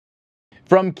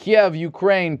From Kiev,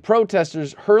 Ukraine,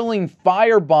 protesters hurling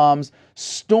fire bombs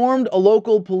stormed a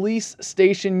local police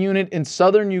station unit in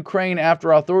southern Ukraine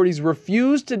after authorities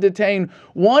refused to detain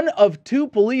one of two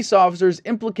police officers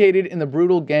implicated in the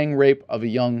brutal gang rape of a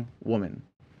young woman.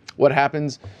 What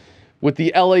happens with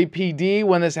the LAPD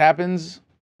when this happens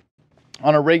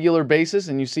on a regular basis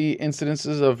and you see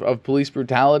incidences of police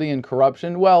brutality and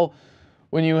corruption? Well,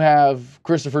 when you have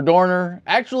Christopher Dorner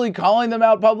actually calling them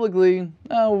out publicly,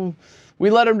 oh, we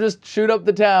let them just shoot up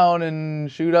the town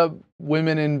and shoot up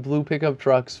women in blue pickup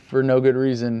trucks for no good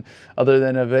reason other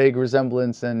than a vague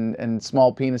resemblance and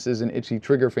small penises and itchy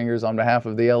trigger fingers on behalf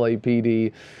of the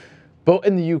LAPD. But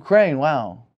in the Ukraine,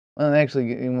 wow. Well,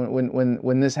 actually,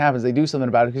 when this happens, they do something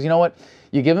about it. Because you know what?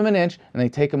 You give them an inch and they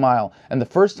take a mile. And the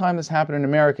first time this happened in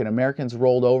America, Americans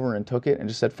rolled over and took it and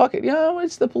just said, fuck it. Yeah,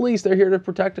 it's the police. They're here to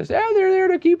protect us. Yeah, they're there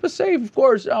to keep us safe, of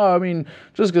course. I mean,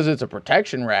 just because it's a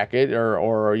protection racket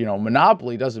or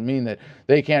monopoly doesn't mean that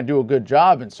they can't do a good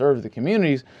job and serve the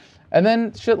communities. And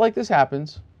then shit like this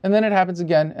happens. And then it happens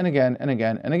again and again and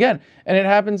again and again. And it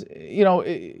happens,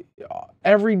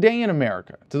 every day in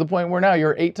America, to the point where now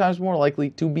you're 8 times more likely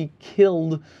to be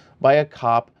killed by a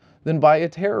cop than by a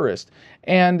terrorist.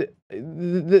 And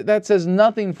that says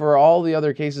nothing for all the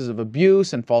other cases of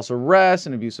abuse and false arrest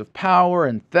and abuse of power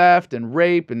and theft and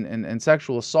rape and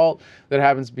sexual assault that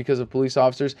happens because of police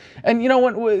officers. And you know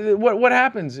what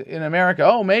happens in America?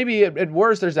 Oh, maybe at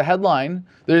worst there's a headline.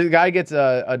 There's a guy gets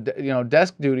a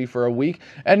desk duty for a week,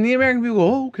 and the American people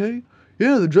go, oh, okay,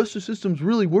 yeah, the justice system's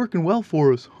really working well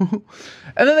for us.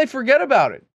 And then they forget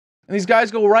about it. And these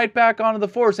guys go right back onto the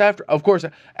force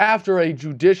after a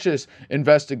judicious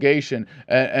investigation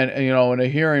and a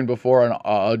hearing before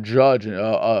a judge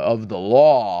of the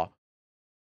law.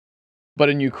 But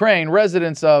in Ukraine,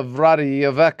 residents of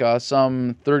Radiyevka,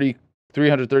 some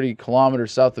 330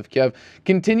 kilometers south of Kiev,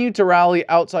 continued to rally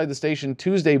outside the station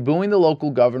Tuesday, booing the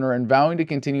local governor and vowing to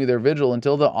continue their vigil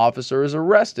until the officer is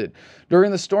arrested.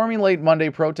 During the stormy late Monday,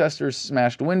 protesters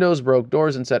smashed windows, broke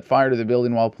doors, and set fire to the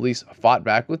building while police fought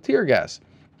back with tear gas.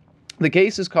 The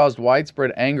case has caused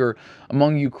widespread anger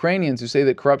among Ukrainians who say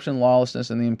that corruption, lawlessness,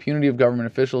 and the impunity of government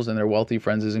officials and their wealthy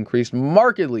friends has increased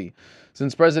markedly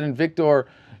since President Viktor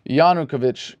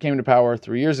Yanukovych came to power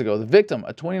 3 years ago. The victim,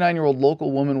 a 29-year-old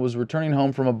local woman, was returning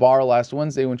home from a bar last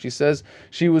Wednesday when she says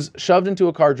she was shoved into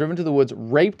a car, driven to the woods,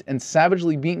 raped, and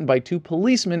savagely beaten by 2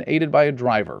 policemen aided by a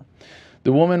driver.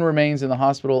 The woman remains in the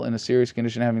hospital in a serious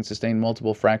condition, having sustained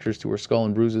multiple fractures to her skull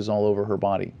and bruises all over her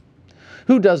body.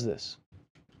 Who does this?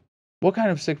 What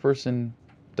kind of sick person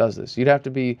does this? You'd have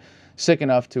to be sick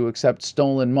enough to accept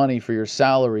stolen money for your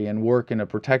salary and work in a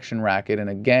protection racket in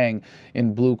a gang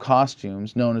in blue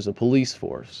costumes known as a police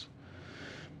force.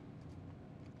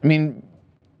 I mean,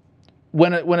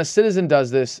 when a citizen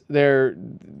does this, they're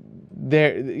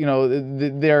made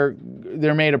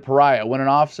a pariah. When an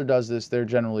officer does this, they're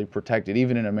generally protected,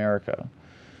 even in America.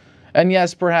 And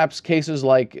yes, perhaps cases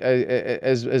like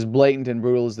as blatant and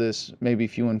brutal as this may be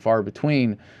few and far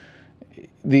between.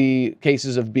 The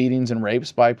cases of beatings and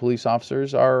rapes by police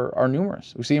officers are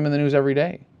numerous. We see them in the news every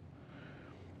day.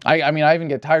 I mean, I even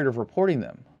get tired of reporting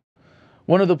them.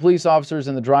 One of the police officers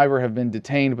and the driver have been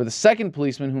detained, but the second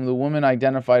policeman, whom the woman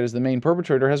identified as the main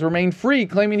perpetrator, has remained free,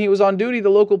 claiming he was on duty at the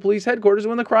local police headquarters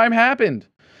when the crime happened.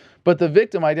 But the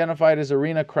victim, identified as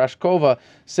Irina Krashkova,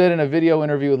 said in a video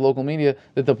interview with local media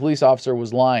that the police officer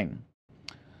was lying.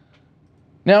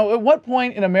 Now, at what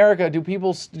point in America do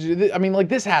people,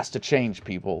 this has to change,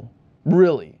 people.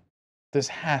 Really. This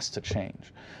has to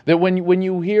change. That when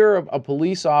you hear a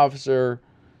police officer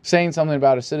saying something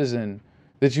about a citizen,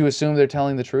 that you assume they're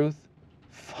telling the truth?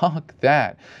 Fuck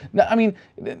that. Now, I mean,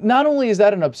 not only is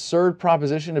that an absurd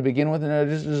proposition to begin with, and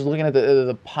just looking at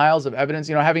the piles of evidence,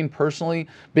 having personally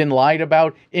been lied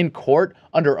about in court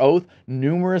under oath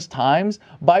numerous times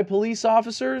by police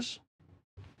officers.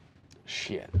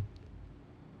 Shit.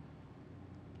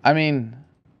 I mean,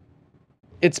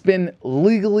 it's been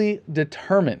legally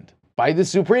determined by the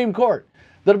Supreme Court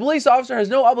that a police officer has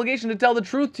no obligation to tell the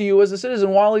truth to you as a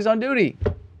citizen while he's on duty.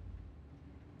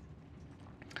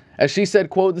 As she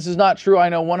said, quote, "This is not true. I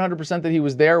know 100% that he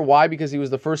was there. Why? Because he was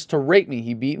the first to rape me.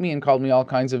 He beat me and called me all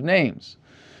kinds of names."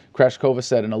 Krashkova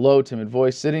said in a low, timid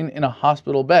voice, sitting in a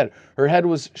hospital bed. Her head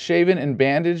was shaven and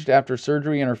bandaged after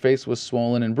surgery, and her face was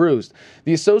swollen and bruised.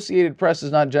 The Associated Press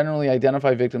does not generally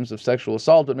identify victims of sexual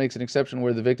assault, but makes an exception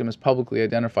where the victim has publicly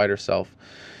identified herself.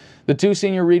 The 2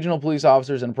 senior regional police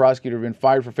officers and a prosecutor have been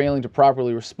fired for failing to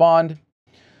properly respond.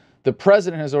 The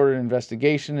president has ordered an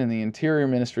investigation, and the Interior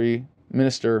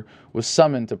Minister was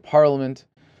summoned to Parliament.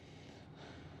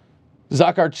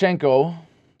 Zakharchenko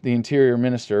the Interior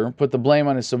Minister, put the blame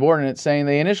on his subordinates, saying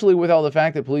they initially withheld the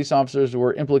fact that police officers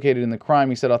were implicated in the crime.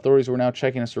 He said authorities were now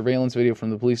checking a surveillance video from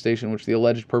the police station, which the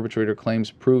alleged perpetrator claims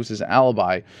proves his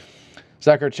alibi.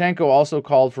 Zakharchenko also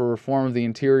called for reform of the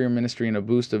Interior Ministry and a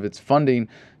boost of its funding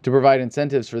to provide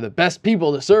incentives for the best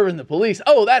people to serve in the police.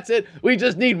 Oh, that's it. We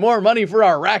just need more money for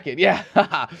our racket. Yeah.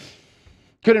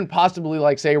 Couldn't possibly,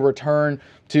 like, say, return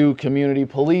to community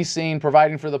policing,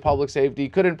 providing for the public safety.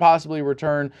 Couldn't possibly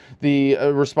return the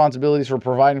responsibilities for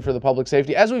providing for the public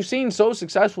safety, as we've seen so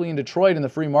successfully in Detroit in the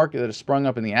free market that has sprung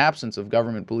up in the absence of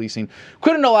government policing.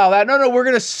 Couldn't allow that. No, we're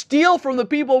going to steal from the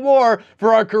people more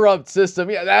for our corrupt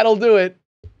system. Yeah, that'll do it.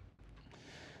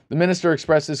 The minister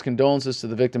expressed his condolences to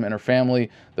the victim and her family,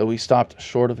 though he stopped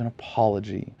short of an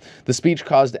apology. The speech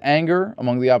caused anger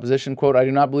among the opposition. Quote, "I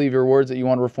do not believe your words that you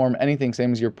want to reform anything,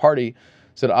 same as your party,"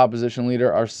 said opposition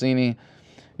leader Arseny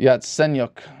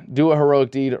Yatsenyuk. "Do a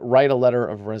heroic deed, write a letter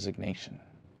of resignation."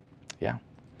 Yeah.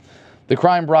 The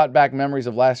crime brought back memories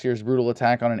of last year's brutal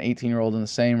attack on an 18-year-old in the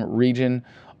same region.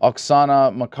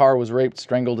 Oksana Makar was raped,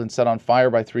 strangled, and set on fire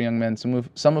by 3 young men,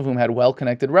 some of whom had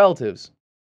well-connected relatives.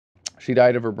 She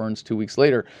died of her burns 2 weeks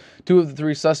later. 2 of the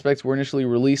 3 suspects were initially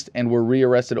released and were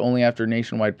rearrested only after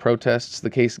nationwide protests. The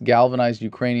case galvanized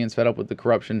Ukrainians fed up with the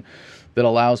corruption that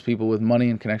allows people with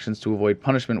money and connections to avoid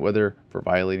punishment, whether for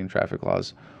violating traffic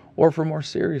laws or for more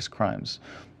serious crimes,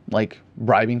 like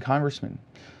bribing congressmen,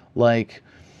 like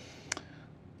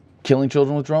killing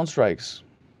children with drone strikes,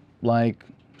 like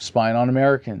spying on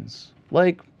Americans,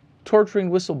 like torturing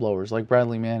whistleblowers like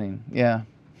Bradley Manning. Yeah,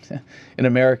 in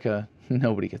America,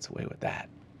 nobody gets away with that.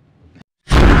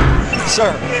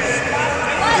 Sir,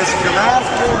 this is your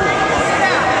last warning.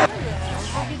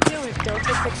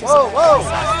 Whoa!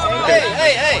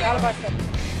 Hey!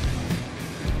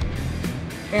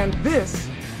 And this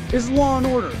is Law and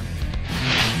Order.